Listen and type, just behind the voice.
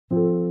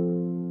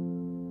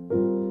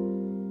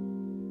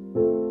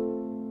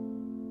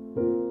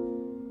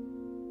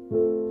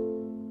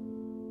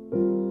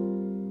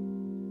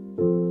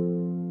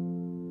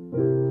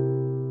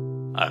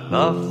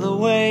love the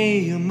way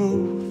you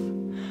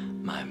move,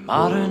 my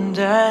modern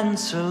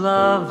dancer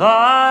love.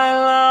 I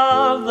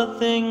love the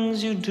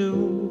things you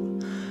do,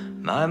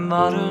 my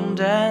modern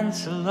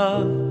dancer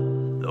love.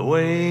 The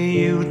way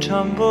you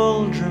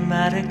tumble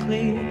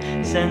dramatically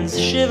sends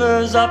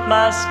shivers up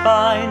my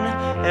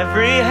spine.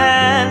 Every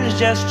hand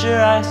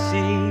gesture I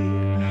see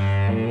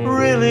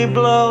really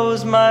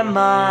blows my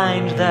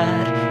mind.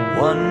 That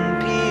one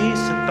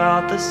piece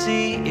about the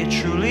sea, it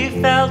truly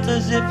felt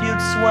as if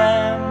you'd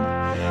swam.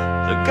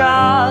 The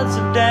gods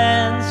of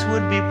dance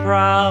would be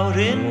proud,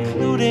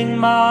 including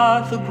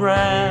Martha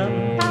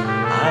Graham.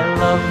 I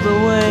love the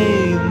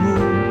way you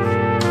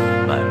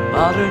move, my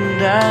modern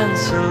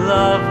dancer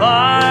love.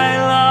 I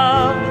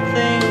love the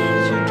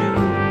things you do,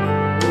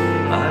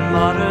 my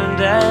modern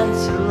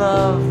dancer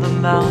love. The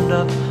mound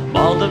of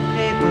all the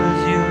papers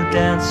you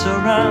dance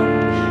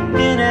around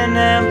in an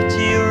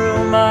empty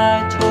room,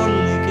 I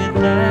totally get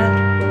that.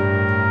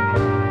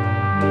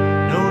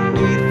 No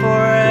need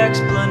for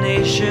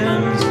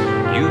explanations.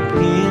 You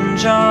pee in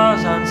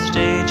jars on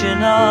stage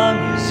in a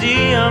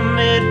museum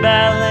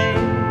mid-ballet.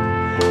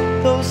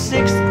 Those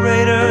sixth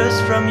graders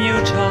from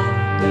Utah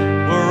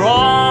were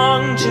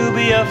wrong to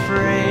be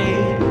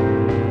afraid.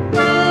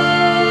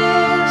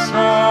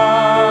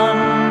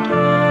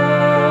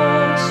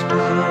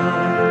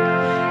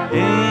 Misunderstood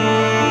angel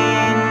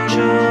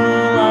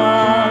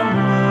on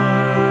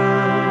earth.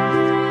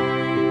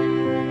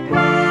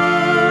 Will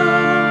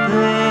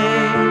they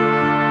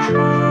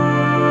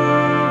truly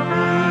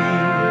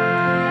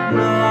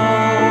know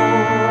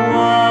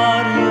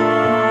what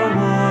you're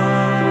worth?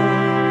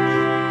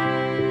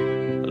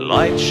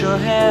 Light your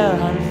hair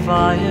on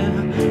fire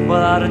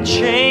without a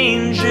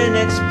change in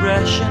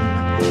expression,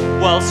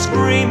 while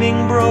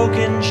screaming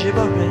broken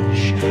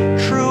gibberish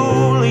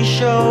truly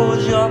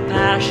shows your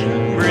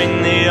passion.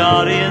 Bring the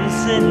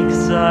audience in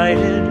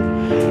excited,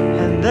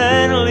 and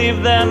then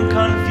leave them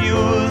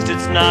confused.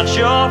 It's not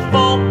your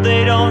fault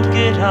they don't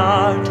get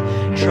art.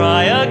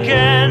 Try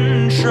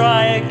again,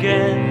 try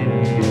again.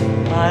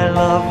 I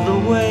love the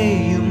way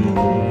you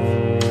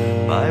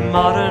move, my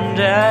modern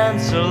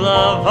dancer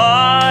love.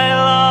 I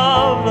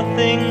love the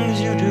things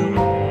you do,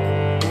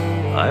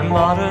 my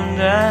modern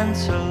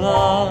dancer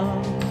love.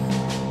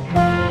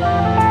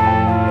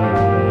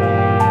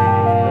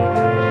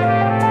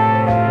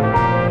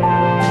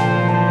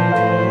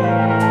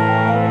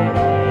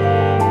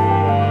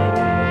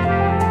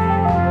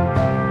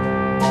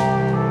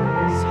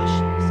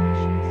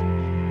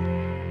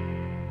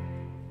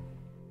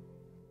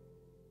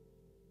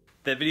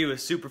 That video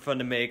was super fun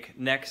to make.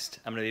 Next,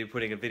 I'm going to be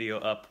putting a video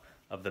up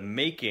of the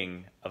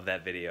making of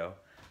that video.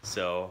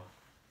 So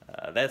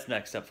that's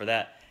next up for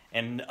that.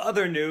 And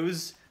other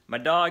news, my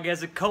dog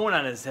has a cone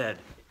on his head.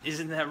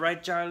 Isn't that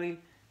right, Charlie?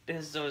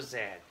 That's so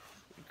sad.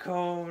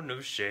 Cone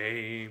of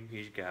shame.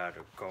 He's got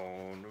a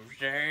cone of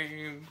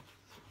shame.